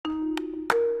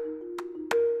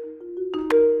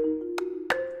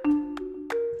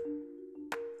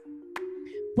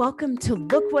Welcome to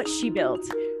Look What She Built,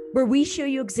 where we show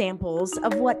you examples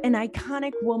of what an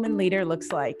iconic woman leader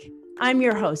looks like. I'm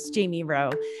your host, Jamie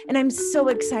Rowe, and I'm so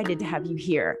excited to have you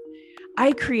here.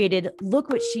 I created Look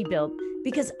What She Built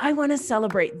because I want to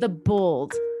celebrate the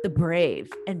bold, the brave,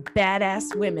 and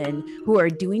badass women who are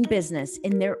doing business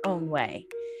in their own way.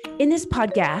 In this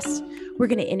podcast, we're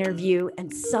going to interview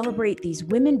and celebrate these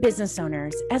women business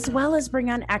owners, as well as bring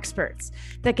on experts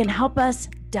that can help us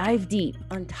dive deep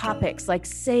on topics like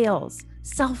sales,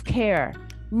 self-care,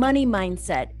 money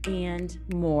mindset, and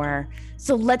more.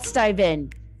 So let's dive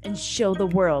in and show the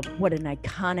world what an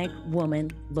iconic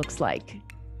woman looks like.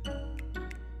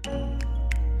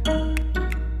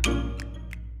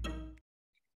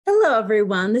 Hello,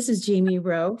 everyone. This is Jamie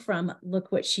Rowe from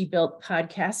Look What She Built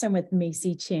podcast. I'm with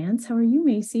Maci Chance. How are you,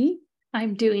 Maci?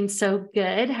 I'm doing so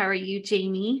good. How are you,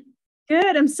 Jamie?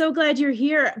 Good. I'm so glad you're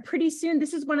here. Pretty soon,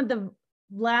 this is one of the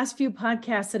last few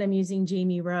podcasts that I'm using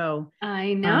Jamie Rowe.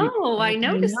 I know. I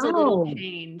noticed a little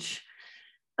change.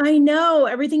 I know.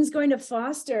 Everything's going to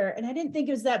Foster. And I didn't think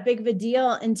it was that big of a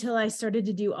deal until I started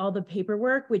to do all the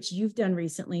paperwork, which you've done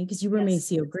recently because you were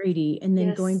Maci O'Grady. And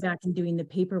then going back and doing the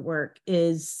paperwork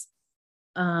is,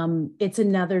 it's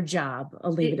another job.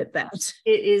 I'll leave it at that.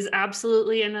 It is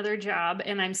absolutely another job.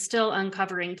 And I'm still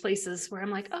uncovering places where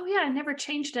I'm like, oh yeah, I never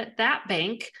changed at that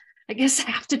bank. I guess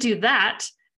I have to do that.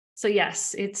 So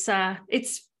yes, it's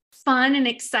fun and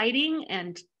exciting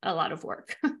and a lot of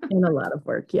work. And a lot of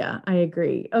work. Yeah, I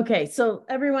agree. Okay. So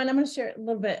everyone, I'm going to share a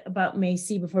little bit about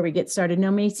Maci before we get started. Now,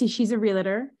 Maci, she's a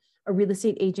realtor, a real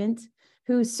estate agent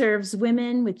who serves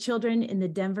women with children in the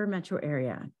Denver metro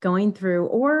area going through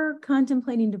or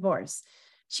contemplating divorce.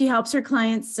 She helps her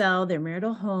clients sell their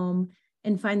marital home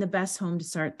and find the best home to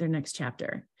start their next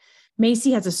chapter.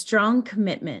 Maci has a strong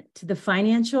commitment to the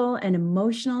financial and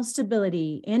emotional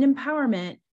stability and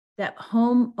empowerment that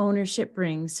home ownership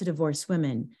brings to divorced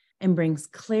women and brings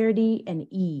clarity and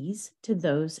ease to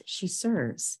those she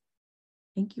serves.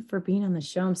 Thank you for being on the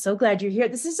show. I'm so glad you're here.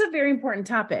 This is a very important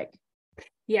topic.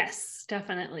 Yes,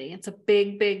 definitely. It's a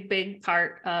big, big, big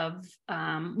part of,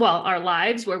 our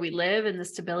lives where we live and the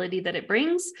stability that it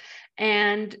brings.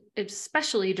 And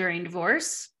especially during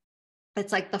divorce,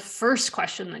 it's like the first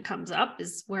question that comes up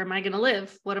is, where am I going to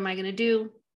live? What am I going to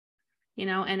do?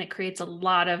 And it creates a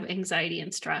lot of anxiety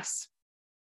and stress.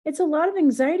 It's a lot of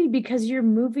anxiety because you're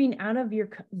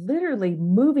literally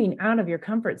moving out of your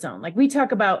comfort zone. Like we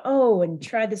talk about, and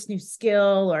try this new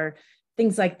skill or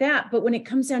things like that. But when it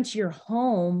comes down to your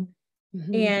home,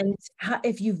 and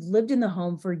if you've lived in the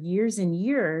home for years and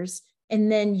years,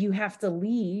 and then you have to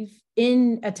leave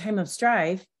in a time of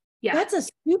strife, that's a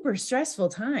super stressful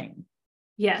time.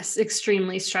 Yes,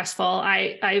 extremely stressful.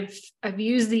 I've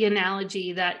used the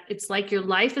analogy that it's like your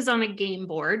life is on a game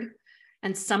board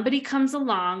and somebody comes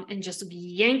along and just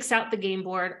yanks out the game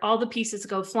board, all the pieces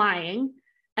go flying,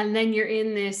 and then you're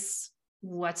in this,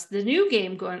 what's the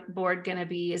new board going to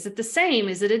be? Is it the same?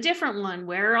 Is it a different one?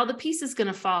 Where are all the pieces going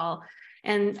to fall?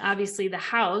 And obviously the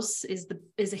house is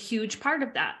a huge part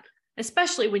of that,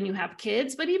 especially when you have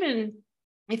kids, but even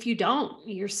if you don't,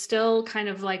 you're still kind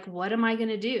of like, what am I going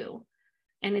to do?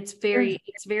 And it's very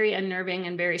unnerving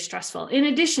and very stressful, in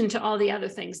addition to all the other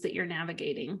things that you're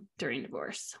navigating during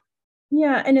divorce.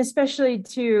 Yeah. And especially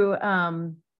to,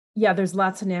 there's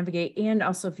lots to navigate. And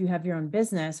also if you have your own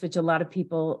business, which a lot of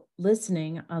people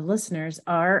listeners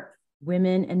are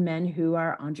women and men who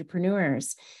are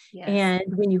entrepreneurs. Yes. And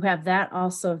when you have that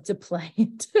also to play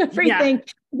into everything,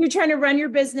 you're trying to run your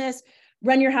business,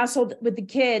 run your household with the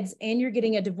kids, and you're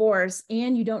getting a divorce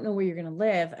and you don't know where you're going to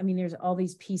live. I mean, there's all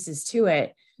these pieces to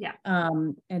it. Yeah.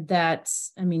 And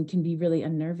that's, can be really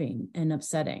unnerving and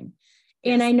upsetting.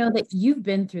 Yes. And I know that you've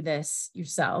been through this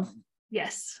yourself.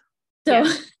 Yes. So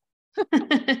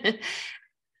I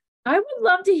would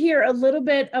love to hear a little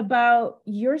bit about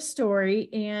your story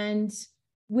and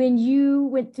when you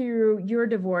went through your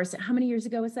divorce. How many years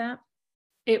ago was that?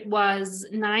 It was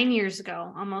 9 years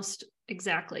ago, almost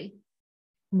exactly.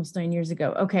 Almost 9 years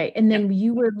ago. Okay. And then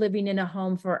you were living in a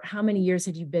home for how many years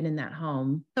had you been in that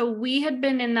home? So we had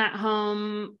been in that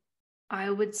home, I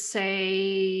would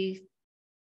say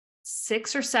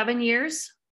 6 or 7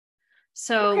 years.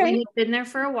 So we had been there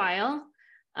for a while.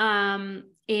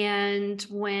 And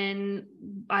when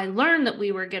I learned that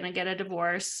we were going to get a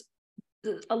divorce,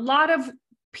 a lot of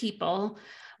people,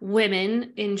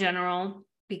 women in general,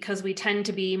 because we tend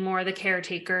to be more the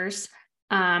caretakers,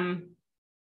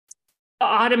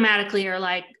 automatically are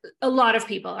like, a lot of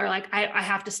people are like, I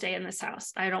have to stay in this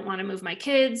house. I don't want to move my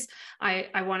kids.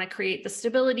 I want to create the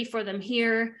stability for them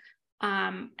here.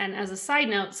 And as a side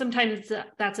note, sometimes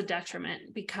that's a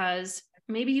detriment because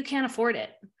maybe you can't afford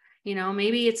it.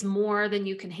 maybe it's more than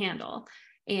you can handle.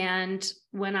 And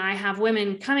when I have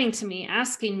women coming to me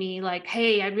asking me like,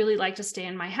 hey, I'd really like to stay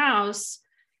in my house,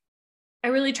 I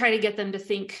really try to get them to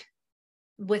think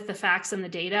with the facts and the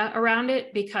data around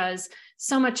it, because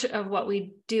so much of what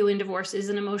we do in divorce is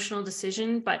an emotional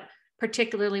decision, but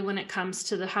particularly when it comes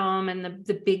to the home and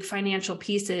the big financial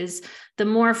pieces, the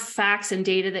more facts and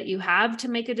data that you have to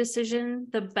make a decision,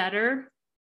 the better,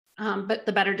 but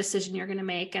the better decision you're going to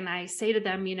make. And I say to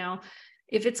them,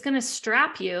 if it's going to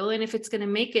strap you and if it's going to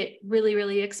make it really,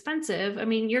 really expensive, I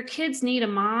mean, your kids need a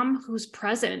mom who's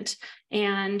present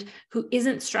and who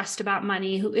isn't stressed about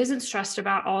money, who isn't stressed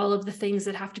about all of the things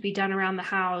that have to be done around the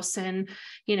house. And,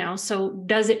 so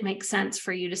does it make sense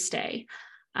for you to stay?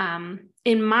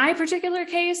 In my particular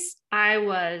case, I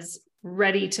was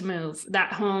ready to move.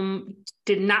 That home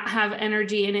did not have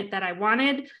energy in it that I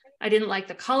wanted. I didn't like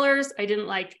the colors. And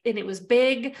it was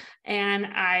big, and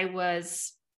I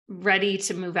was ready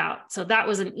to move out. So that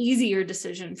was an easier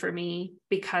decision for me,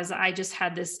 because I just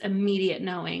had this immediate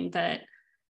knowing that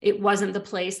it wasn't the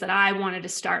place that I wanted to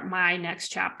start my next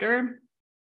chapter.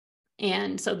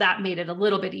 And so that made it a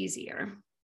little bit easier.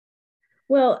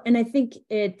 Well, and I think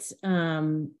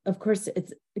of course,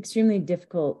 it's extremely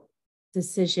difficult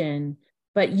decision,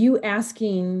 but you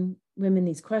asking women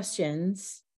these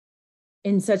questions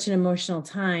in such an emotional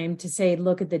time to say,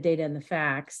 look at the data and the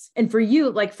facts. And for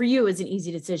you it's an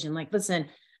easy decision. Like, listen,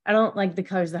 I don't like the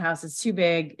colors of the house. It's too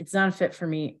big. It's not a fit for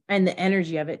me. And the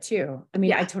energy of it too. I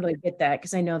mean, I totally get that,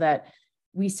 because I know that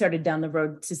we started down the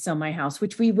road to sell my house,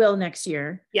 which we will next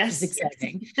year. Yes. Which is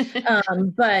exciting.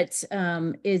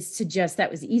 Is to just, that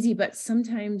was easy. But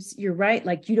sometimes you're right.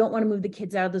 Like, you don't want to move the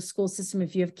kids out of the school system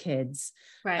if you have kids.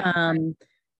 Right.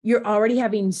 You're already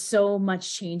having so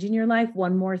much change in your life.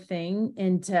 One more thing,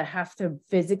 and to have to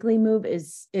physically move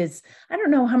is, I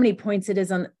don't know how many points it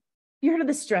is on. You heard of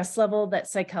the stress level that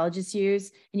psychologists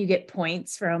use, and you get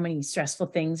points for how many stressful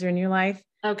things are in your life.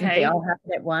 Okay. They all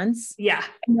happen at once. Yeah.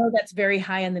 I know that's very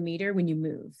high on the meter when you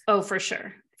move. Oh, for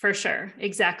sure. For sure.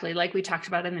 Exactly. Like we talked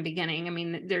about in the beginning. I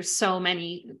mean, there's so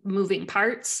many moving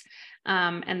parts.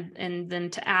 And then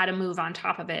to add a move on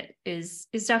top of it is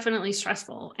definitely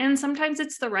stressful. And sometimes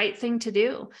it's the right thing to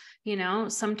do.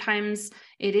 Sometimes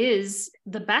it is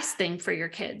the best thing for your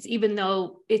kids, even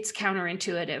though it's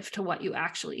counterintuitive to what you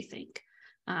actually think.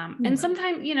 And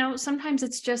sometimes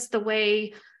it's just the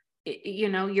way,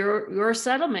 your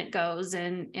settlement goes.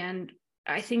 And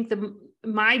I think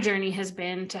my journey has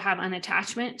been to have an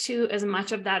attachment to as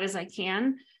much of that as I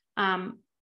can,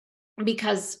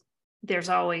 because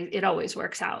it always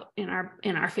works out in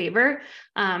our favor.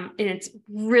 And it's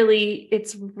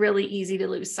really easy to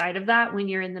lose sight of that when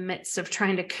you're in the midst of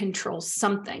trying to control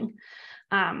something,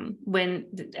 when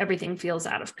everything feels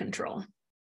out of control.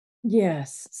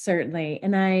 Yes, certainly.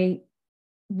 And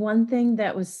one thing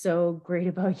that was so great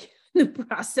about you in the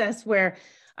process, when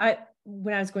I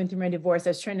was going through my divorce,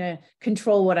 I was trying to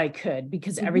control what I could,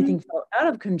 because everything felt out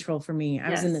of control for me.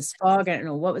 I was in this fog. I don't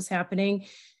know what was happening.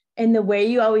 And the way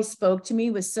you always spoke to me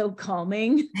was so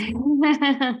calming.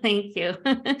 Thank you.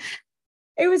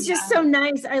 It was just so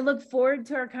nice. I look forward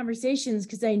to our conversations,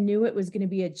 because I knew it was going to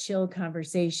be a chill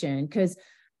conversation. Because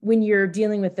when you're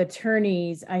dealing with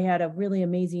attorneys, I had a really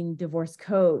amazing divorce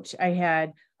coach. I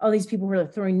had all these people who are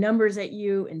throwing numbers at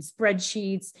you and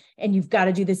spreadsheets, and you've got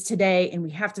to do this today, and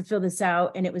we have to fill this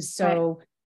out. And it was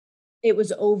it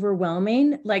was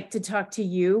overwhelming. Like, to talk to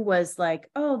you was like,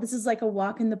 oh, this is like a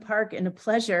walk in the park and a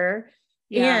pleasure.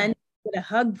 Yeah. And get a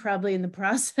hug probably in the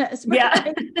process. Yeah.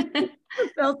 It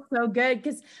felt so good,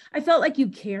 because I felt like you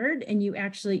cared, and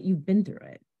you've been through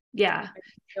it. Yeah.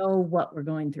 You know what we're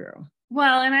going through.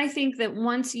 Well, and I think that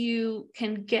once you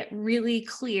can get really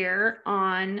clear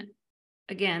on,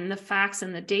 again, the facts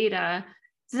and the data,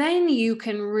 then you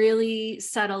can really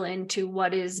settle into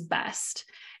what is best.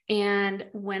 And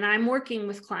when I'm working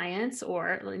with clients,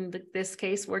 or in this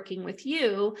case, working with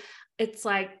you, it's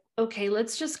like, okay,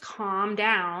 let's just calm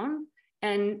down.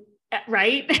 And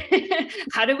right.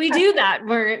 How do we do that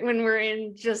when we're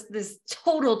in just this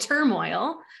total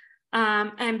turmoil?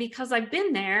 And because I've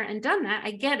been there and done that,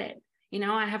 I get it.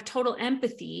 I have total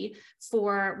empathy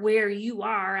for where you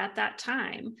are at that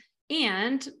time.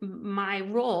 And my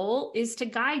role is to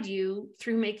guide you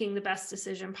through making the best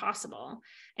decision possible.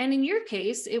 And in your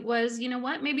case, it was,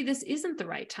 maybe this isn't the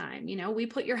right time. We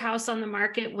put your house on the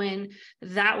market when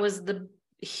that was the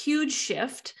huge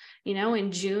shift,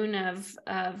 in June of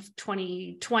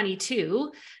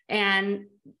 2022. And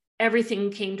everything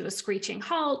came to a screeching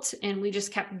halt. And we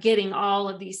just kept getting all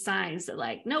of these signs that,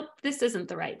 like, nope, this isn't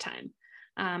the right time.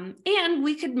 And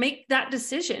we could make that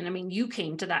decision. I mean, you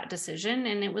came to that decision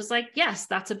and it was like, yes,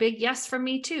 that's a big yes from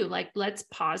me too. Like, let's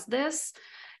pause this.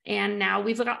 And now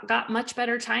we've got much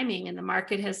better timing and the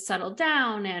market has settled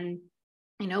down. And,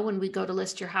 when we go to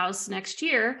list your house next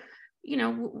year,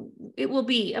 it will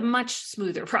be a much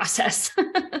smoother process.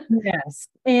 Yes.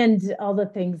 And all the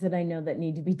things that I know that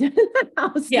need to be done in the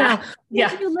house now.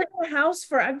 Yeah. You live in a house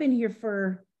I've been here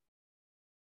for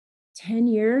 10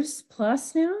 years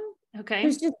plus now. Okay.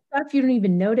 There's just stuff you don't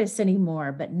even notice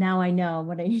anymore, but now I know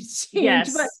what I need to change.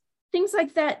 Yes. But things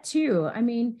like that too. I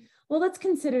mean, well, let's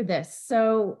consider this.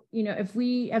 So, if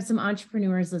we have some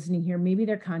entrepreneurs listening here, maybe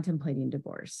they're contemplating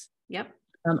divorce. Yep.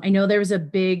 I know there was a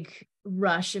big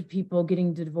rush of people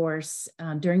getting divorced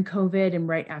during COVID and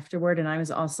right afterward. And I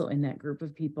was also in that group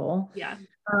of people. Yeah.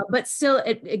 But still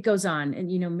it goes on.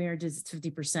 And, marriage is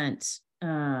 50%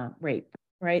 rape,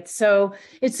 right? So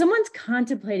if someone's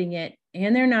contemplating it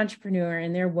and they're an entrepreneur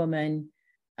and they're a woman,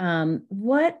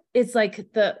 what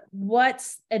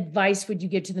advice would you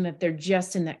give to them if they're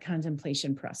just in that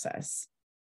contemplation process?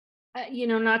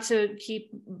 Not to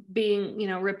keep being,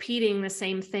 repeating the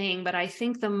same thing, but I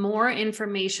think the more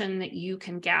information that you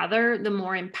can gather, the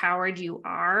more empowered you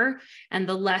are and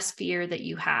the less fear that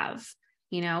you have.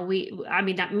 Not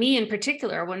me in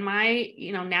particular, when my,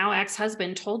 now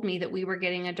ex-husband told me that we were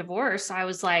getting a divorce, I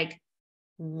was like,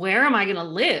 where am I going to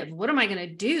live? What am I going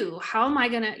to do? How am I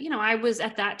going to, I was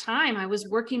at that time, I was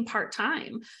working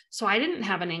part-time. So I didn't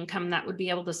have an income that would be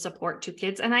able to support 2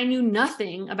 kids. And I knew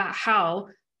nothing about how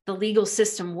the legal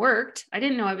system worked. I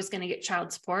didn't know I was going to get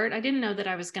child support. I didn't know that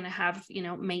I was going to have,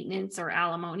 maintenance or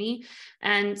alimony.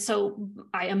 And so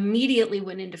I immediately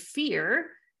went into fear.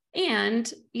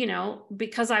 And,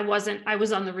 because I was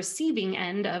on the receiving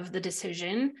end of the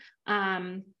decision,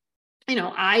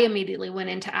 I immediately went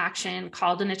into action,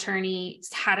 called an attorney,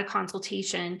 had a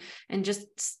consultation, and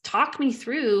just talk me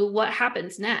through what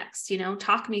happens next.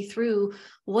 Talk me through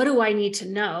what do I need to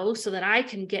know so that I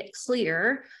can get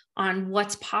clear on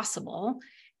what's possible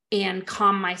and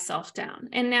calm myself down.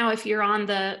 And now if you're on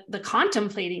the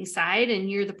contemplating side and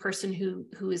you're the person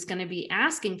who is going to be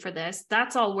asking for this,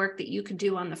 that's all work that you can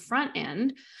do on the front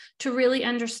end to really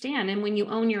understand. And when you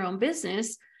own your own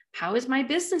business, how is my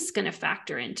business going to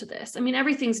factor into this? I mean,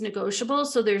 everything's negotiable,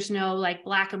 so there's no like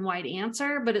black and white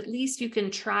answer, but at least you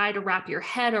can try to wrap your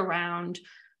head around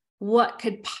what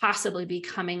could possibly be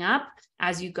coming up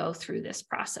as you go through this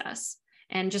process.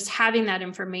 And just having that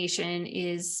information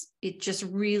it just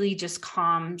really just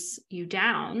calms you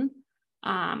down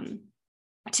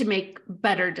to make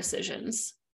better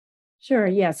decisions. Sure.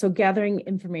 Yeah. So gathering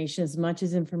information, as much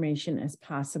as information as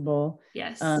possible.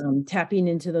 Yes. Tapping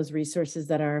into those resources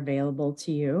that are available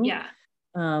to you. Yeah.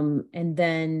 And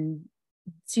then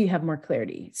so you have more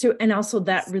clarity. So, and also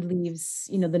that relieves,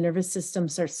 the nervous system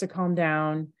starts to calm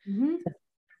down,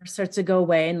 starts to go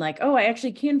away and like, oh, I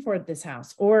actually can afford this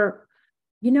house. Or,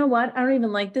 you know what? I don't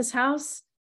even like this house.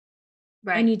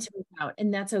 Right. I need to move out,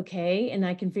 and that's okay. And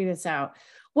I can figure this out.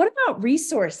 What about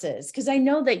resources? Because I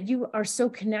know that you are so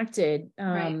connected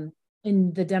in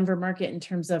the Denver market in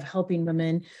terms of helping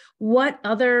women. What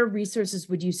other resources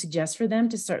would you suggest for them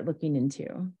to start looking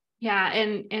into? Yeah.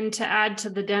 And to add to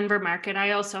the Denver market,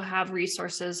 I also have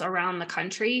resources around the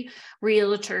country,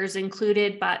 realtors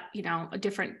included, but,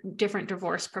 different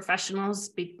divorce professionals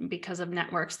because of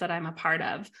networks that I'm a part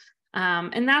of.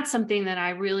 And that's something that I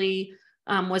really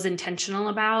was intentional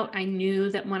about. I knew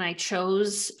that when I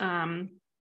chose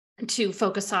to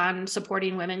focus on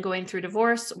supporting women going through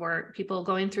divorce or people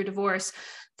going through divorce,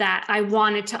 that I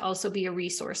wanted to also be a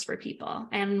resource for people.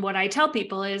 And what I tell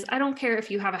people is, I don't care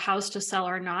if you have a house to sell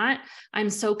or not.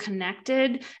 I'm so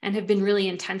connected and have been really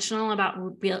intentional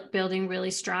about building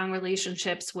really strong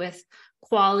relationships with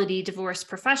quality divorce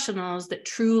professionals that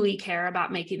truly care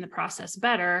about making the process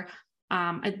better.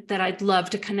 That I'd love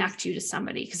to connect you to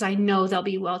somebody because I know they'll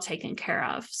be well taken care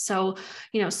of. So,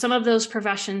 some of those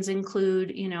professions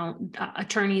include,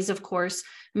 attorneys, of course,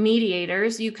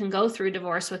 mediators. You can go through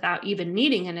divorce without even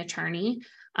needing an attorney.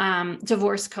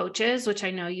 Divorce coaches, which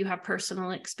I know you have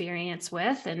personal experience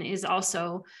with, and is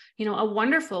also, a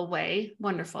wonderful way.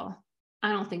 Wonderful.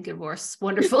 I don't think divorce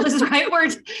wonderful is the right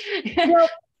word. Well,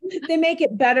 they make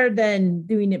it better than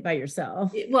doing it by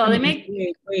yourself. Well, they make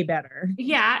way better.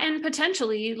 Yeah. And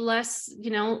potentially less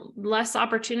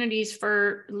opportunities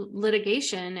for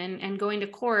litigation and going to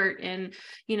court and,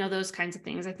 those kinds of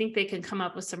things. I think they can come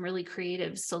up with some really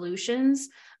creative solutions.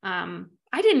 I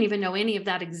didn't even know any of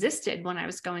that existed when I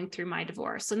was going through my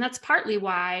divorce. And that's partly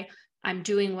why I'm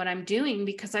doing what I'm doing,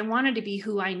 because I wanted to be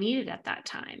who I needed at that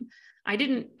time. I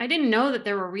didn't know that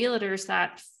there were realtors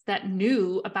that that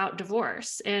knew about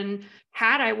divorce. And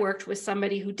had I worked with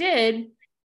somebody who did,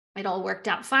 it all worked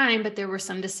out fine, but there were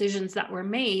some decisions that were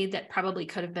made that probably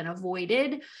could have been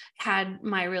avoided had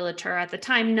my realtor at the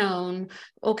time known,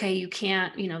 okay, you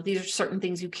can't, these are certain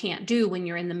things you can't do when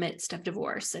you're in the midst of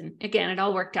divorce. And again, it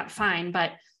all worked out fine,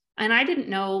 and I didn't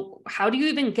know, how do you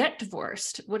even get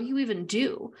divorced? What do you even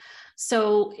do?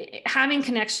 So having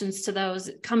connections to those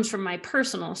comes from my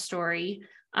personal story.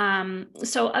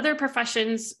 So other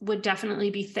professions would definitely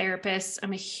be therapists.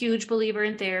 I'm a huge believer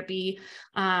in therapy,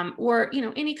 or,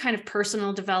 any kind of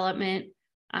personal development.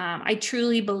 I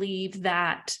truly believe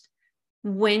that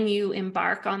when you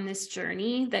embark on this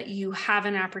journey, that you have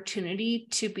an opportunity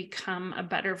to become a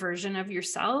better version of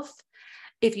yourself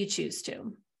if you choose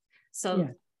to. So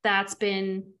that's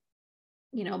been,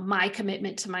 my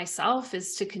commitment to myself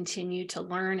is to continue to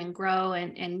learn and grow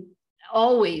and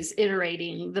always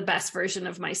iterating the best version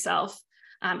of myself.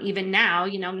 Even now,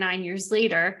 9 years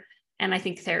later. And I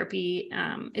think therapy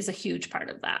is a huge part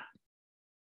of that.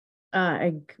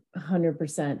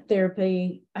 100%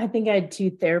 therapy. I think I had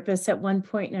 2 therapists at one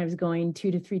point, and I was going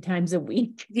 2 to 3 times a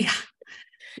week. Yeah.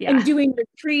 And doing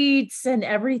retreats and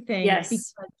everything.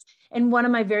 Yes. And one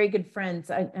of my very good friends,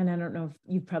 and I don't know if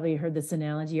you've probably heard this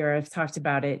analogy or I've talked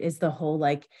about it, is the whole,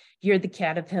 like, you're the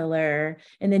caterpillar,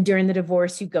 and then during the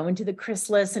divorce, you go into the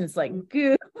chrysalis and it's like,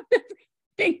 goo.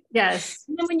 Yes.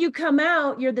 And then when you come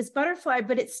out, you're this butterfly,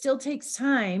 but it still takes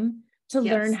time to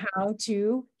learn how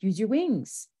to use your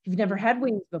wings. You've never had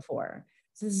wings before.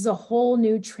 So this is a whole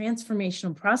new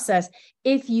transformational process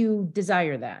if you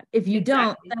desire that. If you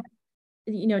don't,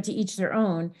 to each their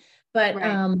own. But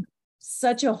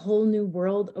such a whole new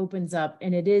world opens up,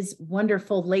 and it is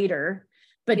wonderful later.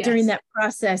 But during that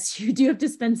process, you do have to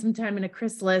spend some time in a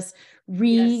chrysalis,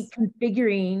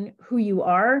 reconfiguring who you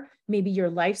are, maybe your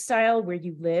lifestyle, where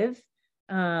you live,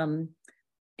 and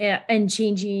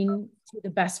changing to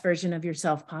the best version of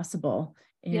yourself possible.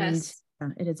 And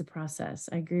it is a process.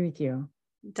 I agree with you.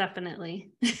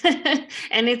 Definitely.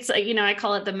 And it's, I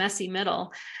call it the messy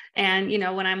middle. And,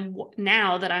 when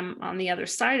now that I'm on the other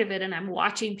side of it and I'm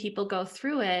watching people go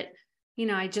through it,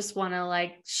 I just want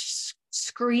to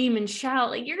scream and shout,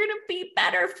 like, you're going to be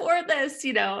better for this.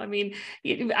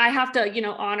 I have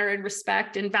to, honor and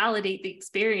respect and validate the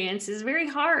experience is very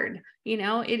hard.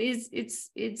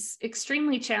 It's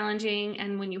extremely challenging.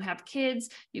 And when you have kids,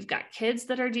 you've got kids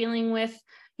that are dealing with,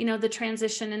 the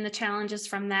transition and the challenges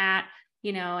from that,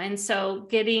 and so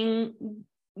getting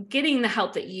the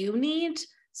help that you need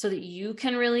so that you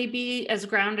can really be as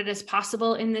grounded as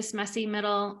possible in this messy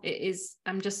middle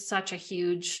I'm just such a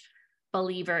huge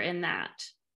believer in that.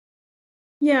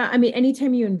 Yeah. I mean,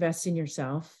 anytime you invest in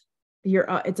yourself,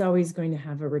 it's always going to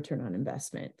have a return on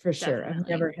investment for sure. Definitely. I've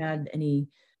never had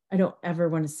I don't ever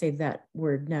want to say that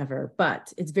word never,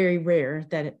 but it's very rare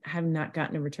that I have not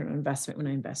gotten a return on investment when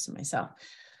I invest in myself.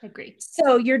 Agree.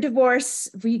 So your divorce,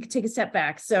 we could take a step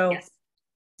back. So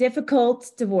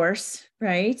difficult divorce,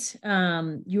 right?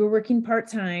 You were working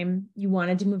part-time. You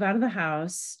wanted to move out of the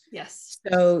house. Yes.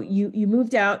 So you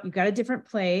moved out, you got a different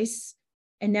place,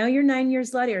 and now you're 9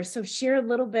 years later. So share a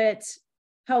little bit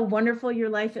how wonderful your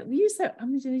life is.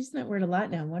 I'm using that word a lot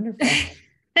now. Wonderful.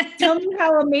 Tell me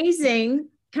how amazing.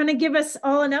 Kind of give us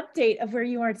all an update of where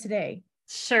you are today.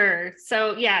 Sure.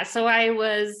 So I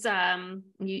was,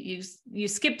 you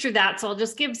skipped through that. So I'll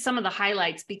just give some of the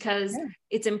highlights because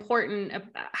it's important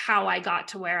how I got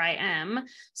to where I am.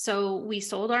 So we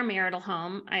sold our marital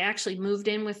home. I actually moved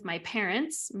in with my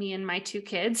parents, me and my 2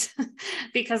 kids,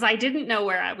 because I didn't know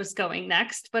where I was going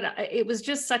next, but it was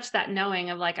just such that knowing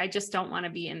of like, I just don't want to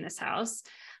be in this house.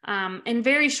 And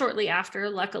very shortly after,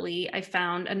 luckily, I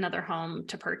found another home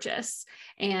to purchase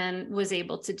and was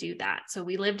able to do that. So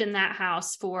we lived in that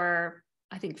house for,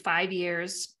 I think, 5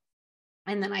 years.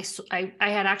 And then I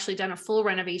had actually done a full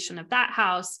renovation of that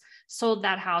house, sold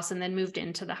that house, and then moved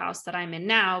into the house that I'm in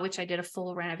now, which I did a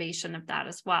full renovation of that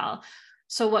as well.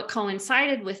 So what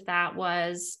coincided with that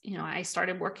was, I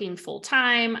started working full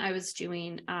time. I was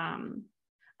doing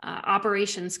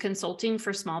operations consulting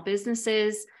for small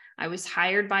businesses. I was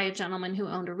hired by a gentleman who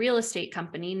owned a real estate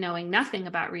company, knowing nothing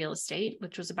about real estate,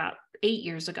 which was about 8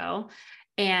 years ago,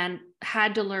 and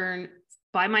had to learn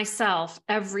by myself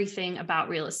everything about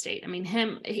real estate. I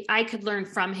mean, I could learn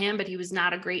from him, but he was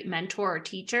not a great mentor or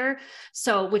teacher.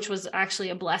 So, which was actually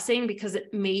a blessing because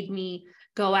it made me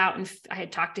go out, and I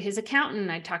had talked to his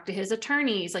accountant. I talked to his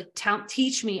attorneys, like,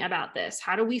 teach me about this.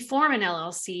 How do we form an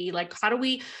LLC? Like, how do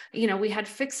we, we had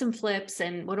fix and flips,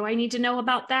 and what do I need to know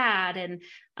about that? And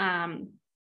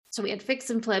So we had fix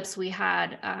and flips, we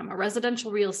had a residential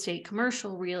real estate,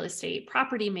 commercial real estate,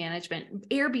 property management,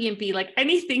 Airbnb, like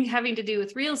anything having to do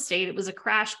with real estate. It was a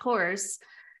crash course.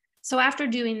 So after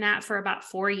doing that for about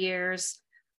 4 years,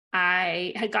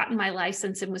 I had gotten my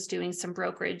license and was doing some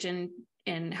brokerage and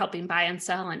helping buy and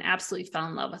sell, and absolutely fell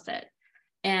in love with it.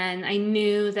 And I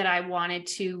knew that I wanted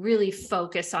to really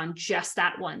focus on just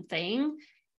that one thing.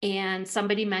 And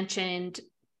somebody mentioned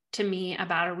to me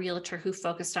about a realtor who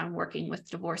focused on working with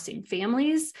divorcing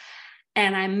families.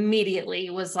 And I immediately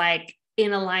was like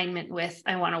in alignment with,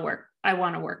 I want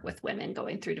to work with women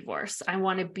going through divorce. I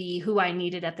want to be who I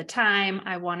needed at the time.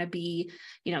 I want to be,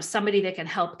 somebody that can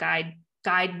help guide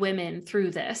women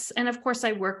through this. And of course,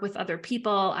 I work with other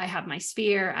people. I have my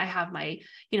sphere. I have my,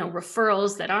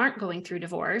 referrals that aren't going through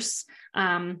divorce,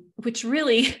 which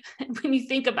really, when you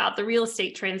think about the real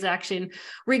estate transaction,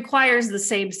 requires the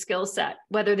same skill set,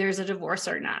 whether there's a divorce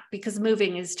or not, because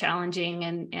moving is challenging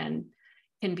and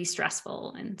can be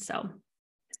stressful. And so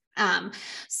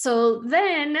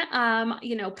then,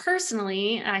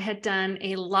 personally, I had done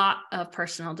a lot of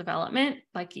personal development,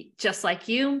 just like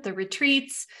you, the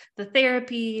retreats, the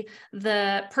therapy,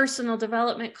 the personal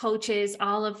development coaches,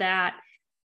 all of that.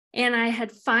 And I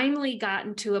had finally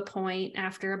gotten to a point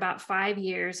after about 5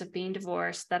 years of being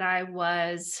divorced that I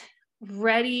was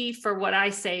ready for what I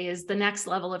say is the next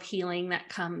level of healing that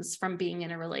comes from being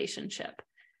in a relationship.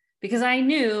 Because I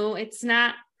knew it's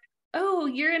not, oh,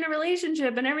 you're in a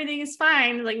relationship and everything is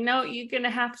fine. Like, no, you're going to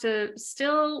have to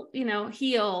still,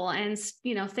 heal. And,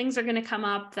 things are going to come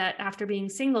up that after being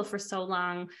single for so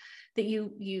long that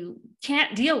you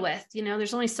can't deal with,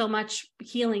 there's only so much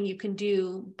healing you can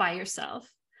do by yourself.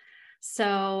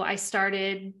 So I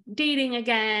started dating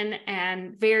again,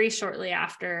 and very shortly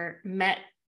after met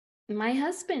my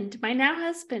husband, my now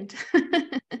husband.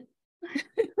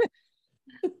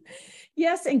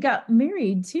 Yes, and got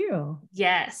married too.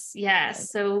 Yes.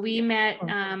 So we met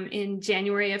in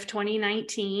January of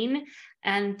 2019,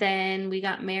 and then we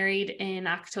got married in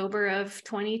October of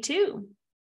 22.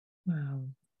 Wow.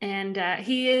 And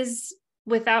he is,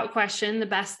 without question, the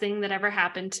best thing that ever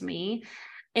happened to me.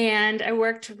 And I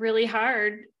worked really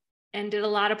hard and did a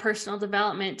lot of personal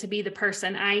development to be the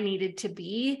person I needed to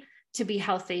be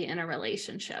healthy in a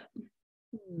relationship.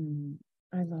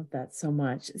 I love that so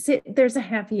much. See, there's a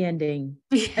happy ending.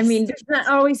 Yes. I mean, there's not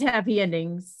always happy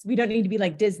endings. We don't need to be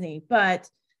like Disney, but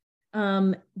it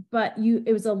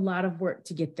was a lot of work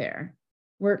to get there.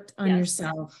 Worked on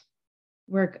yourself,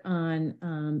 work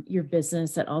on your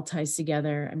business that all ties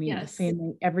together. I mean, the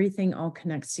family, everything all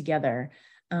connects together.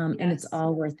 And it's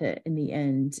all worth it in the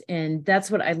end. And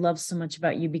that's what I love so much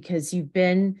about you, because you've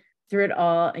been through it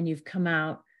all and you've come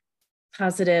out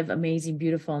positive, amazing,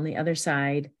 beautiful on the other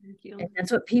side. Thank you. And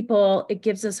that's what it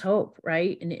gives us hope,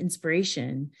 right? And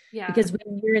inspiration. Yeah. Because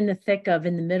when you're in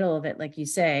the middle of it, like you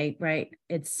say, right,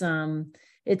 it's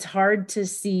hard to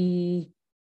see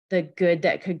the good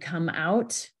that could come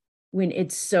out when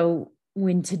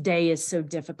today is so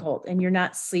difficult and you're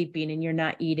not sleeping and you're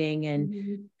not eating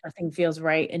and nothing feels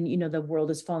right. And, the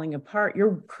world is falling apart.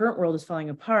 Your current world is falling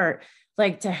apart.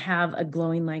 Like, to have a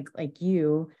glowing like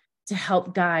you to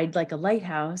help guide like a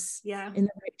lighthouse in the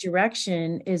right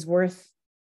direction is worth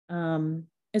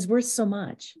so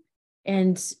much,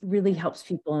 and really helps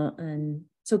people. And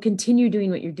so continue doing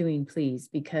what you're doing, please,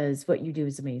 because what you do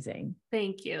is amazing.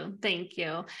 Thank you.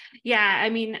 Yeah. I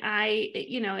mean,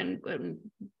 I'm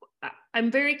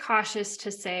very cautious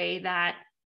to say that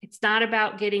it's not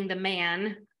about getting the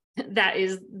man.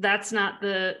 That's not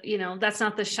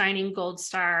the shining gold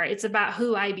star. It's about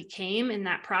who I became in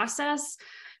that process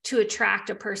to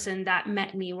attract a person that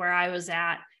met me where I was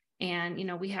at. And,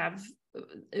 we have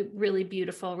a really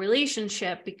beautiful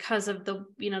relationship because of the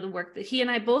work that he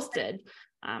and I both did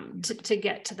to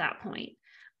get to that point.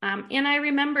 And I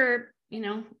remember,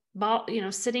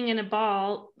 sitting in a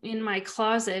ball in my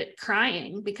closet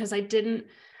crying because I didn't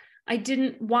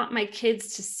want my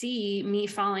kids to see me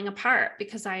falling apart,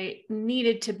 because I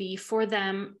needed to be for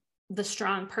them the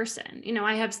strong person.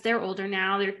 They're older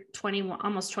now, they're 21,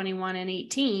 almost 21 and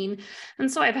 18. And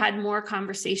so I've had more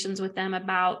conversations with them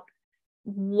about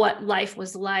what life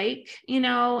was like, and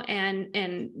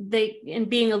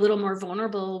being a little more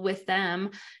vulnerable with them.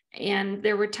 And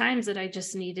there were times that I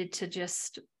just needed to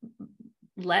just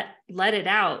let it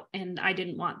out. And I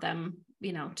didn't want them,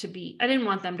 I didn't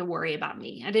want them to worry about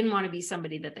me. I didn't want to be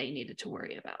somebody that they needed to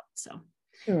worry about. So.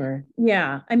 Sure.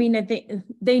 Yeah. I mean, I think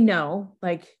they know,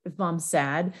 like, if mom's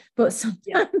sad, but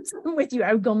sometimes I'm with you,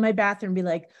 I would go in my bathroom and be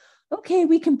like, okay,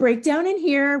 we can break down in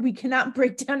here. We cannot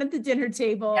break down at the dinner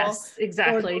table. Yes, Or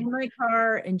exactly. go in my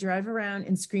car and drive around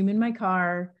and scream in my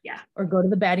car. Yeah. Or go to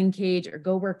the batting cage or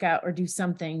go work out or do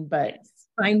something, but Yes.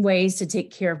 find ways to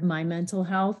take care of my mental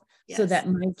health so Yes. that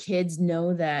my kids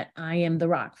know that I am the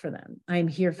rock for them. I'm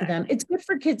here for them. It's good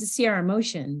for kids to see our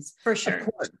emotions. For sure.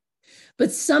 Of course.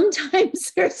 But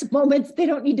sometimes there's moments they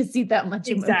don't need to see that much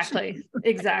emotion.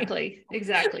 Exactly.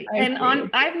 And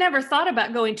I've never thought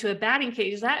about going to a batting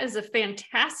cage. That is a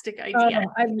fantastic idea.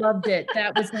 Oh, I loved it.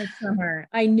 That was my summer.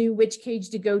 I knew which cage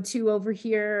to go to over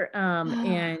here.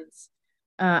 And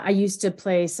I used to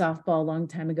play softball a long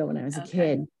time ago when I was a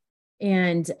kid.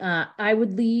 And I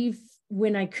would leave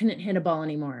when I couldn't hit a ball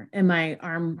anymore and my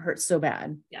arm hurt so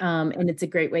bad. And it's a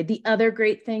great way. The other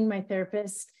great thing, my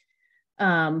therapist,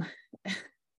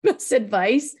 best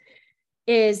advice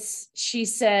is she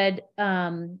said,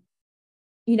 I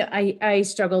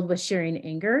struggled with sharing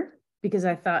anger because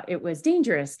I thought it was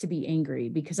dangerous to be angry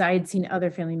because I had seen other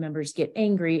family members get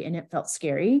angry and it felt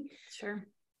scary. Sure.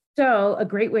 So a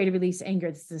great way to release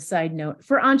anger, this is a side note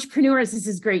for entrepreneurs. This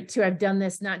is great too. I've done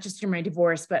this, not just through my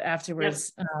divorce, but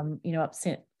afterwards,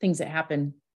 upset things that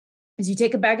happen is you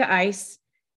take a bag of ice,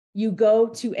 you go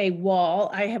to a wall.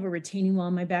 I have a retaining wall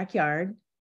in my backyard.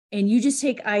 And you just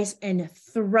take ice and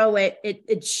throw it.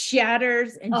 It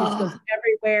shatters and just goes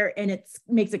everywhere. And it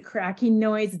makes a cracking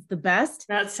noise. It's the best.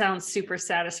 That sounds super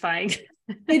satisfying.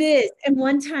 It is. And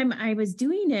one time I was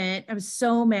doing it, I was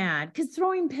so mad because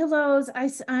throwing pillows,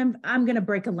 I'm going to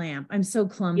break a lamp. I'm so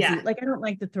clumsy. Yeah. Like, I don't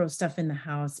like to throw stuff in the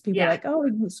house. People are like, oh,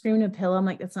 you're screaming a pillow. I'm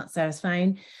like, that's not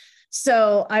satisfying.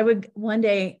 So one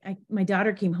day, my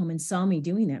daughter came home and saw me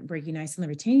doing it, breaking ice on the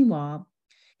retaining wall.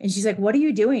 And she's like, what are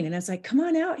you doing? And I was like, come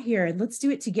on out here and let's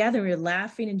do it together. We were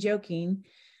laughing and joking.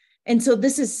 And so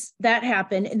that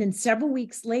happened. And then several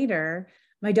weeks later,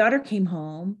 my daughter came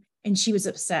home and she was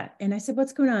upset. And I said,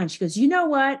 what's going on? She goes, you know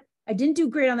what? I didn't do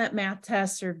great on that math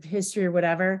test or history or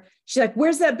whatever. She's like,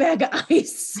 where's that bag of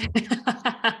ice?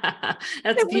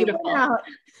 That's beautiful.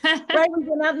 We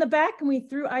went out in the back and we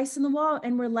threw ice in the wall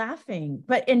and we're laughing.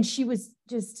 And she was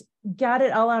just got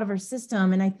it all out of her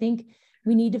system. And I think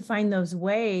we need to find those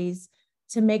ways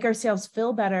to make ourselves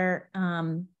feel better,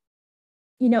 and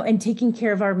taking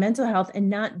care of our mental health and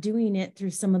not doing it through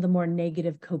some of the more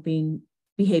negative coping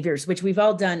behaviors, which we've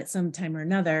all done at some time or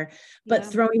another. But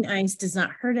throwing ice does not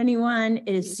hurt anyone.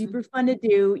 It is super fun to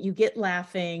do. You get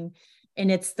laughing and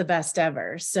it's the best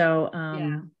ever. So,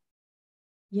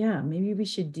 maybe we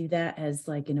should do that as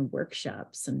like in a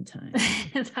workshop sometime.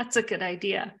 That's a good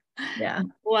idea. Yeah.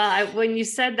 Well, when you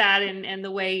said that and the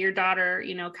way your daughter,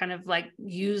 kind of like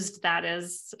used that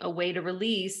as a way to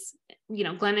release,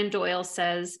 Glennon Doyle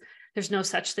says there's no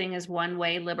such thing as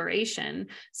one-way liberation.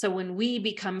 So when we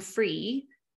become free,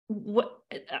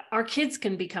 our kids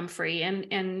can become free.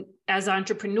 And as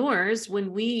entrepreneurs,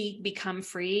 when we become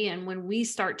free and when we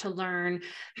start to learn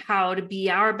how to be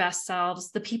our best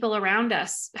selves, the people around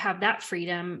us have that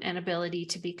freedom and ability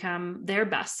to become their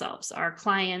best selves. Our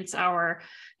clients,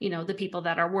 the people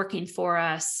that are working for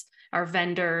us, our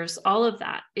vendors, all of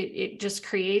that. It just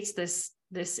creates this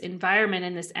environment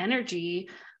and this energy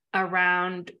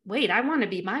around, wait, I want to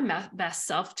be my best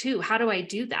self too. How do I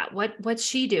do that? What's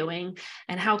she doing?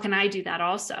 And how can I do that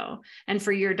also? And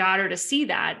for your daughter to see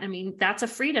that, I mean, that's a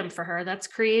freedom for her. That's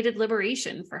created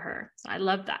liberation for her. So I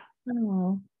love that.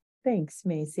 Oh, thanks,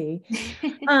 Maci.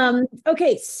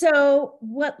 Okay. So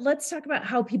let's talk about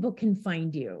how people can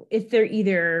find you. If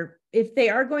they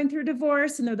are going through a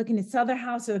divorce and they're looking to sell their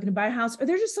house or looking to buy a house, or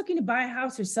they're just looking to buy a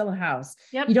house or sell a house.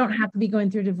 Yep. You don't have to be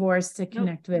going through a divorce to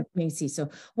connect with Maci. So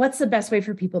what's the best way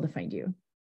for people to find you?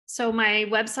 So my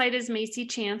website is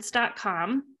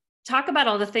macichance.com. Talk about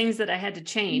all the things that I had to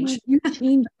change. You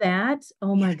changed that?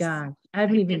 Oh my God. I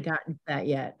haven't even gotten to that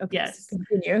yet. Okay. Yes. So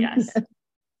continue. Yes.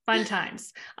 Fun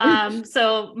times.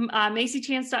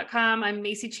 Macichance.com. I'm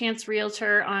Maci Chance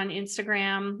Realtor on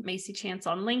Instagram, Maci Chance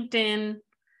on LinkedIn,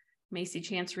 Maci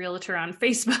Chance Realtor on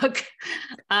Facebook.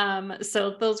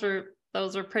 So those were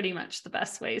pretty much the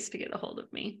best ways to get a hold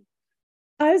of me.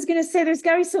 I was going to say, there's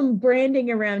got to be some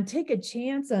branding around, take a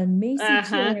chance on Maci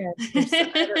Chance.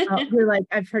 I don't know. You're like,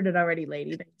 I've heard it already,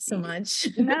 lady. Thank you so much.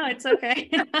 No, it's okay.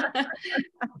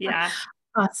 Yeah.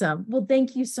 Awesome. Well,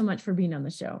 thank you so much for being on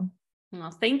the show.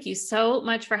 Well, thank you so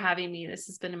much for having me. This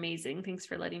has been amazing. Thanks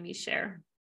for letting me share.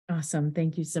 Awesome.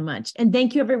 Thank you so much. And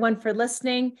thank you everyone for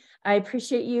listening. I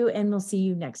appreciate you and we'll see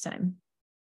you next time.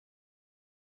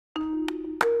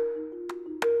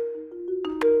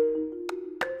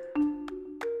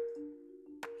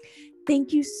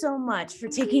 thank you so much for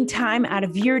taking time out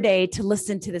of your day to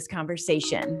listen to this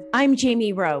conversation. I'm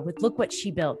Jamie Rowe with Look What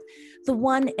She Built, the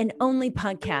one and only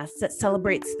podcast that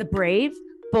celebrates the brave,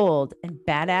 bold, and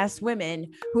badass women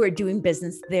who are doing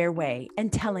business their way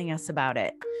and telling us about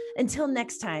it. Until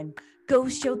next time, go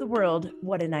show the world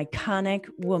what an iconic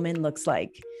woman looks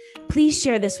like. Please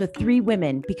share this with 3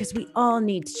 women because we all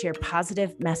need to share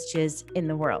positive messages in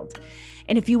the world.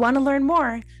 And if you want to learn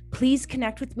more, please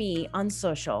connect with me on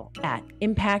social at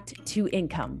Impact to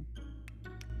Income.